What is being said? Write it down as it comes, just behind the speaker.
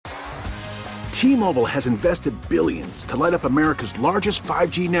T-Mobile has invested billions to light up America's largest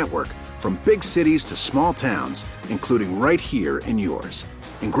 5G network, from big cities to small towns, including right here in yours.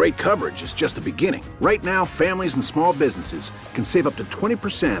 And great coverage is just the beginning. Right now, families and small businesses can save up to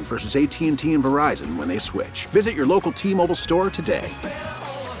 20% versus AT&T and Verizon when they switch. Visit your local T-Mobile store today.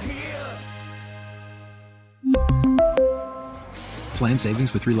 Plan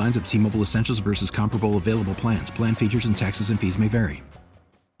savings with 3 lines of T-Mobile Essentials versus comparable available plans. Plan features and taxes and fees may vary.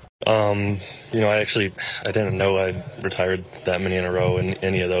 I didn't know I'd retired that many in a row in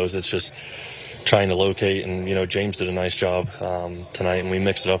any of those. It's just trying to locate, and, James did a nice job tonight, and we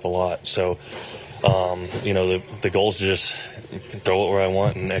mixed it up a lot. So, the goal is to just throw it where I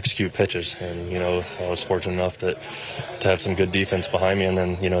want and execute pitches. And, I was fortunate enough to have some good defense behind me, and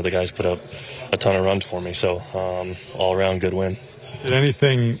then, the guys put up a ton of runs for me. So, all around good win. Did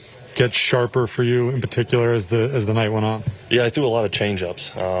anything get sharper for you in particular as the night went on? Yeah, I threw a lot of change-ups.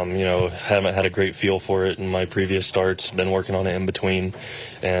 Haven't had a great feel for it in my previous starts. Been working on it in between,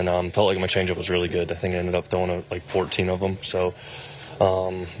 and felt like my change-up was really good. I think I ended up throwing like 14 of them. So,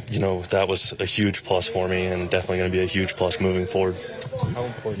 that was a huge plus for me, and definitely going to be a huge plus moving forward. How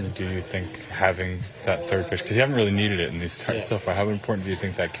important do you think having that third pitch, because you haven't really needed it in these starts so far, how important do you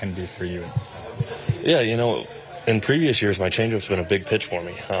think that can be for you? Yeah, in previous years, my changeup's been a big pitch for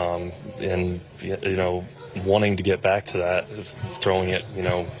me, and wanting to get back to that, throwing it,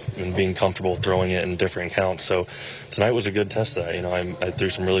 and being comfortable throwing it in different counts. So tonight was a good test of that. I threw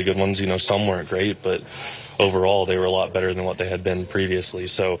some really good ones. Some weren't great, but overall they were a lot better than what they had been previously.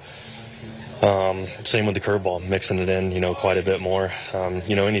 So same with the curveball, mixing it in, quite a bit more.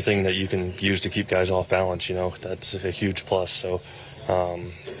 Anything that you can use to keep guys off balance, that's a huge plus. So.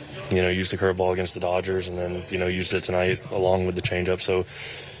 Use the curveball against the Dodgers, and then, use it tonight along with the changeup. So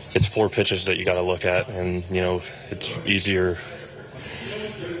it's 4 pitches that you got to look at, and, it's easier.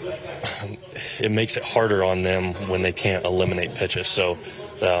 It makes it harder on them when they can't eliminate pitches. So,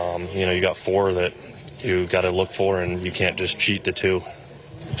 you got 4 that you got to look for, and you can't just cheat the 2.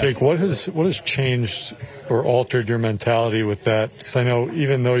 Jake, what has changed or altered your mentality with that? Because I know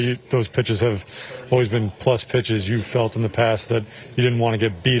even though those pitches have always been plus pitches, you felt in the past that you didn't want to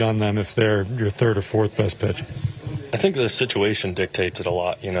get beat on them if they're your 3rd or 4th best pitch. I think the situation dictates it a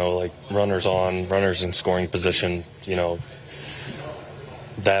lot, like runners on, runners in scoring position,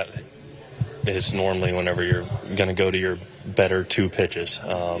 that is normally whenever you're going to go to your better 2 pitches.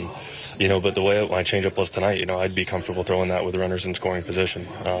 But the way my changeup was tonight, I'd be comfortable throwing that with runners in scoring position.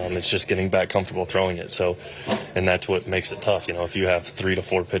 It's just getting back comfortable throwing it. So, and that's what makes it tough. If you have 3 to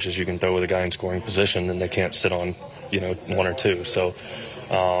 4 pitches you can throw with a guy in scoring position, then they can't sit on, 1 or 2. So,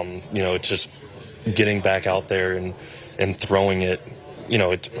 it's just getting back out there and throwing it.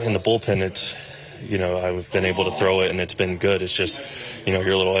 It's in the bullpen. It's, I've been able to throw it and it's been good. It's just, you're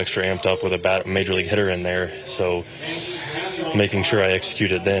a little extra amped up with a major league hitter in there. So making sure I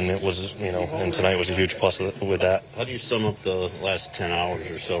executed then, it was, and tonight was a huge plus with that. How do you sum up the last 10 hours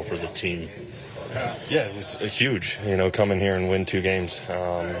or so for the team? Yeah, it was huge, come in here and win 2 games,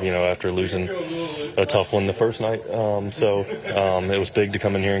 after losing a tough one the first night. It was big to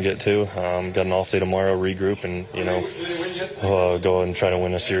come in here and get 2. Got an off day tomorrow, regroup, and, go and try to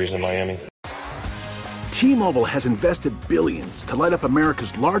win a series in Miami. T-Mobile has invested billions to light up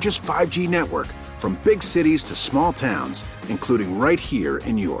America's largest 5G network, from big cities to small towns, including right here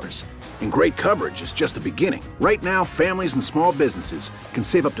in yours. And great coverage is just the beginning. Right now, families and small businesses can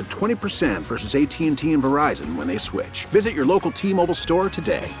save up to 20% versus AT&T and Verizon when they switch. Visit your local T-Mobile store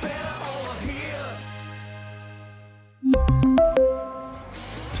today.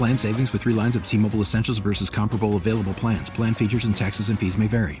 Plan savings with 3 lines of T-Mobile Essentials versus comparable available plans. Plan features and taxes and fees may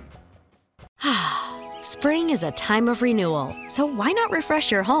vary. Spring is a time of renewal, so why not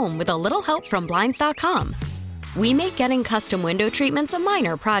refresh your home with a little help from Blinds.com? We make getting custom window treatments a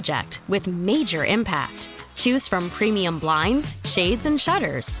minor project with major impact. Choose from premium blinds, shades, and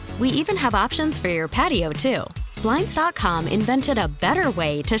shutters. We even have options for your patio, too. Blinds.com invented a better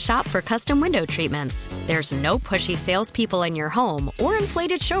way to shop for custom window treatments. There's no pushy salespeople in your home or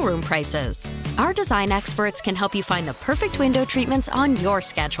inflated showroom prices. Our design experts can help you find the perfect window treatments on your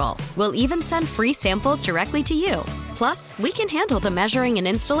schedule. We'll even send free samples directly to you. Plus, we can handle the measuring and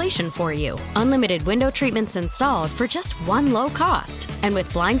installation for you. Unlimited window treatments installed for just one low cost. And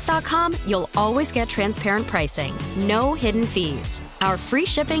with Blinds.com, you'll always get transparent pricing. No hidden fees. Our free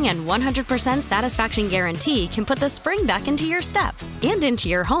shipping and 100% satisfaction guarantee can put the spring back into your step and into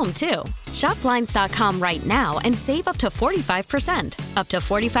your home, too. Shop Blinds.com right now and save up to 45%. Up to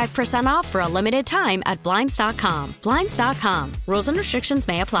 45% off for a limited time at Blinds.com. Blinds.com. Rules and restrictions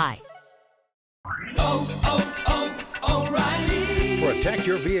may apply. O'Reilly. Protect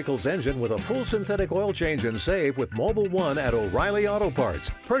your vehicle's engine with a full synthetic oil change and save with Mobil 1 at O'Reilly Auto Parts.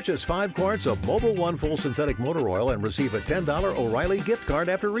 Purchase 5 quarts of Mobil 1 full synthetic motor oil and receive a $10 O'Reilly gift card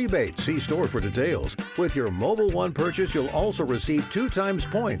after rebate. See store for details. With your Mobil 1 purchase, you'll also receive 2 times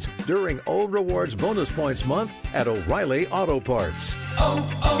points during Old Rewards Bonus Points Month at O'Reilly Auto Parts.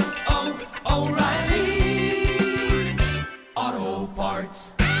 Oh,